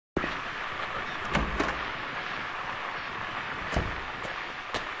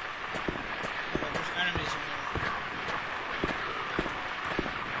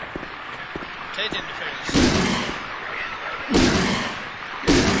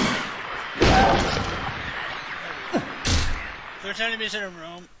If there's enemies in a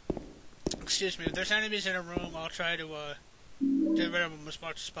room, excuse me, if there's enemies in a room, I'll try to get rid of them as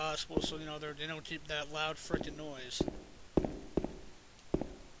much as possible, so you know they don't keep that loud freaking noise.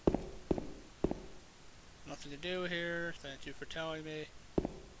 Nothing to do here. Thank you for telling me.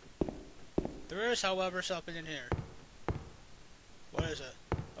 There is, however, something in here. What is it?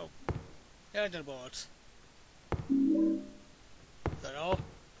 Oh, engine bullets. Is that all?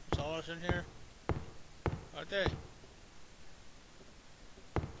 That's all that's in here? Okay.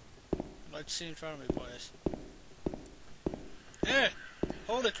 Let's see in front of me, boys. Eh!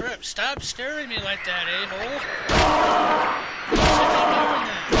 Holy crap! Stop staring at me like that, a-hole! What are you doing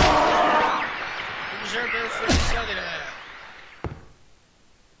that? You deserve every freaking second of that.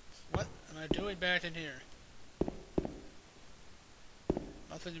 What am I doing back in here?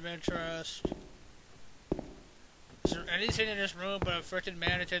 Nothing of interest. Is there anything in this room but a freaking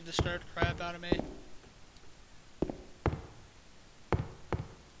mannequin to start the crap out of me?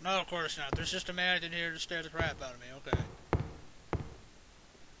 No, of course not. There's just a mannequin here to scare the crap out of me. Okay.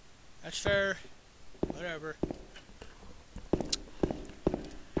 That's fair. Whatever.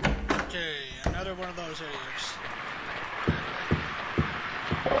 Okay, another one of those idiots.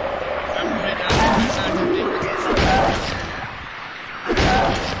 I'm right down inside the big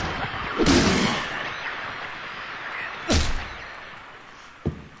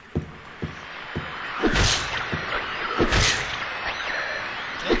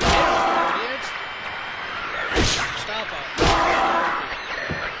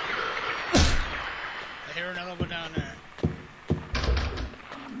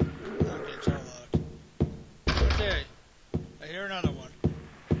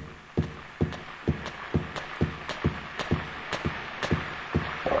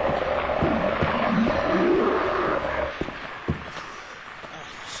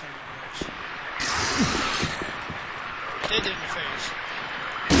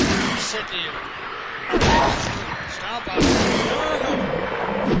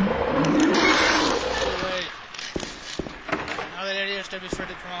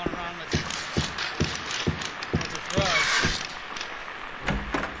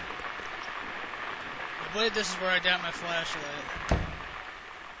This is where I got my flashlight.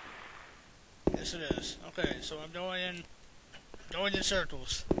 Yes, it is. Okay, so I'm going in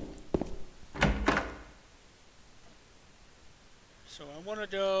circles. So I want to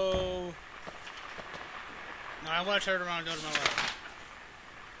go. No, I want to turn around and go to my left.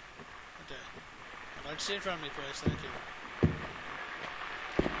 Okay. I'd like to see in front of me, please. Thank you.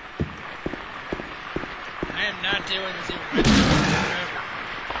 I am not dealing with you right now.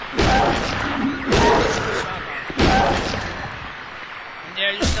 And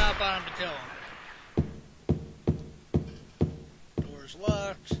yeah, you stop on him to kill him. Door's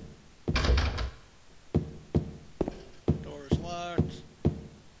locked. Door's locked.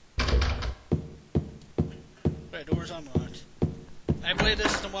 Wait, door's unlocked. I believe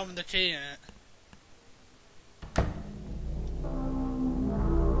this is the one with the key in it.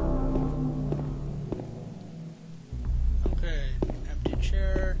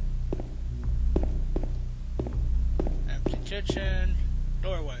 Kitchen,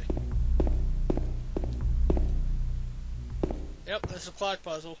 doorway. Yep, this is a clock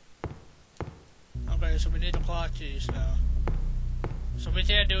puzzle. Okay, so we need the clock keys now. So we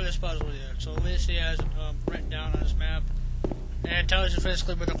can't do this puzzle yet, so at least he has it written down on his map. And it tells you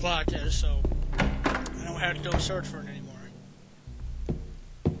physically where the clock is, so I don't have to go search for it anymore.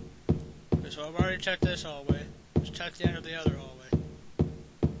 Okay, so I've already checked this hallway. Let's check the end of the other hallway.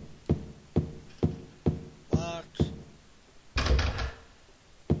 Locked.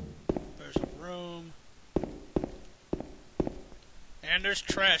 Room. And there's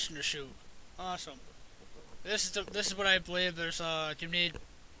trash in the chute. Awesome. This is what I believe there's you need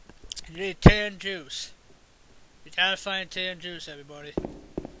canned juice. You gotta find canned juice, everybody.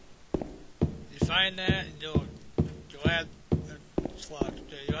 You find that and you'll have it's locked.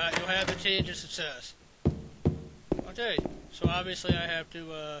 Okay, you'll have the key to success. Okay, so obviously I have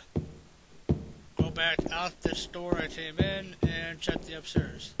to go back out this door I came in and check the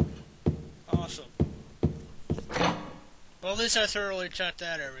upstairs. Awesome. Well, at least I thoroughly checked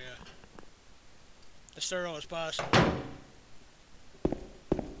that area. As thorough as possible.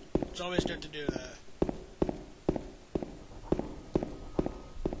 It's always good to do that.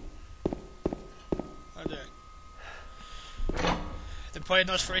 Okay. They're playing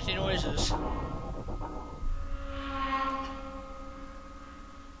those freaky noises.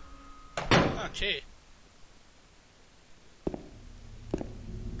 Oh, key.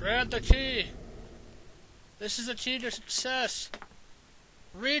 Grab the key! This is the key to success!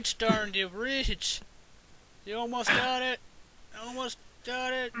 Reach, darn you, reach! You almost got it! Almost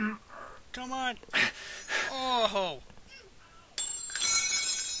got it! Come on! Oh!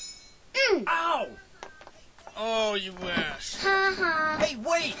 Ow! Oh, you ass! Hey,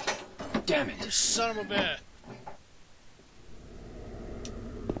 wait! Damn You it. son of a bitch!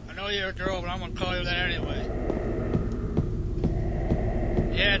 I know you're a girl, but I'm gonna call you that anyway.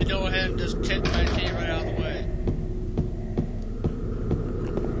 You had to go ahead and just kick my key right out of the way.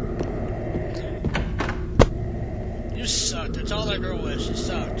 You sucked. That's all that girl is. She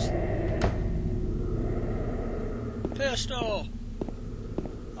sucks. Pistol!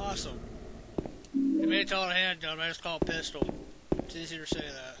 Awesome. You may call it a handgun, but I just call it pistol. It's easier to say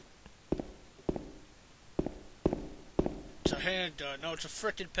that. It's a handgun. No, it's a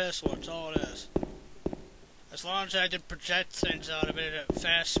frickin' pistol. That's all it is. As long as I can project things out of it at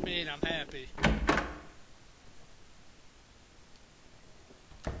fast speed, I'm happy.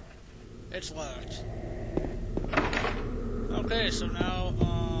 It's locked. Okay, so now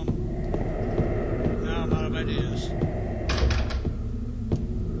I'm out of ideas.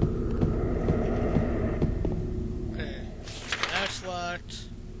 Okay, that's locked.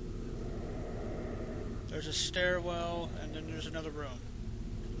 There's a stairwell, and then there's another room.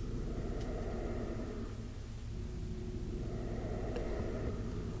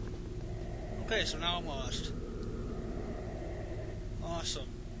 Okay, so now I'm lost. Awesome.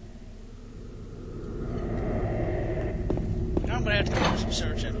 Now I'm gonna have to do some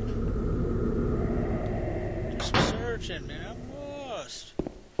searching. Do some searching, man. I'm lost.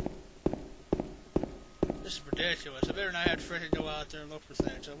 This is ridiculous. I better not have to freaking go out there and look for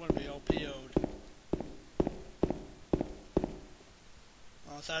things. I wouldn't be OPO'd.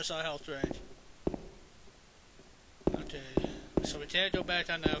 Oh, I thought I saw a health range. Okay. So we can't go back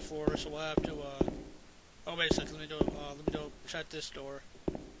on that floor, so we'll have to, oh, wait a second, let me go shut this door.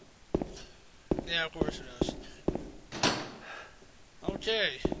 Yeah, of course it is.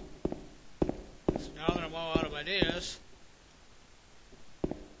 Okay. So now that I'm all out of ideas,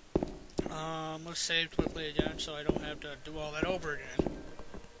 let's save quickly again so I don't have to do all that over again.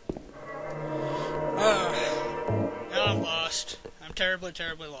 Now I'm lost. I'm terribly,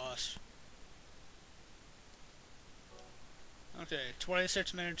 terribly lost. Okay,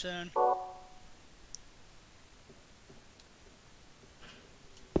 26 minutes in.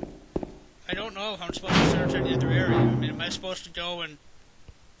 I don't know if I'm supposed to search any other area. I mean, am I supposed to go and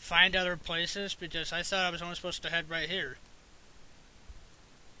find other places? Because I thought I was only supposed to head right here.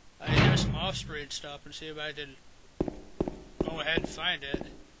 I can do some off-screen stuff and see if I can go ahead and find it.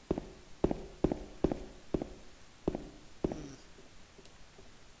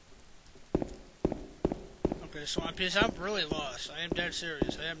 Okay, so I'm really lost. I am dead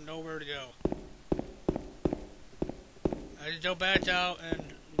serious. I have nowhere to go. I need to go back out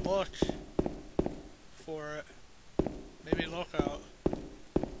and look for it. Maybe look out.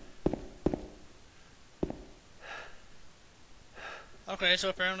 Okay, so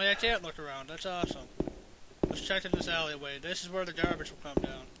apparently I can't look around. That's awesome. Let's check in this alleyway. This is where the garbage will come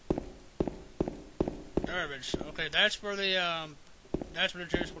down. Garbage. Okay, that's where the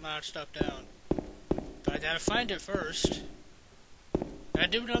juice will knock stuff down. But I gotta find it first. I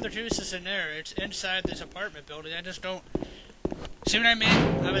do know the juice is in there. It's inside this apartment building. I just don't... See what I mean?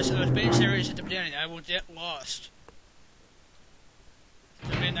 I was being serious at the beginning. I will get lost.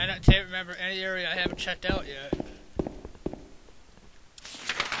 I mean, I can't remember any area I haven't checked out yet.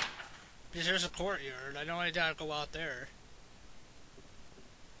 Because there's a courtyard. I know I gotta go out there.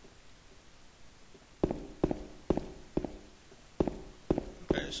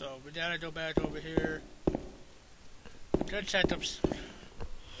 Okay, so we gotta go back over here. Good setups.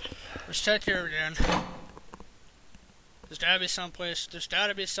 Let's check here again. There's gotta be someplace. There's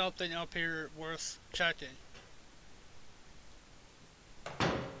gotta be something up here worth checking.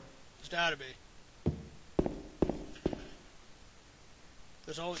 There's gotta be.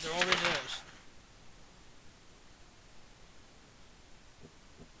 There always is.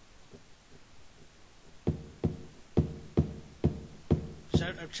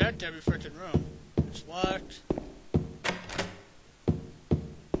 I've checked every freaking room. It's locked.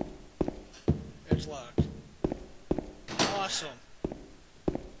 It's locked. Awesome.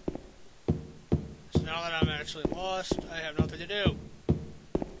 So now that I'm actually lost, I have nothing to do.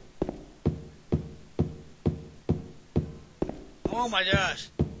 Oh my gosh.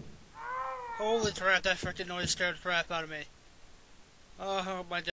 Holy crap, that freaking noise scared the crap out of me. Oh my god.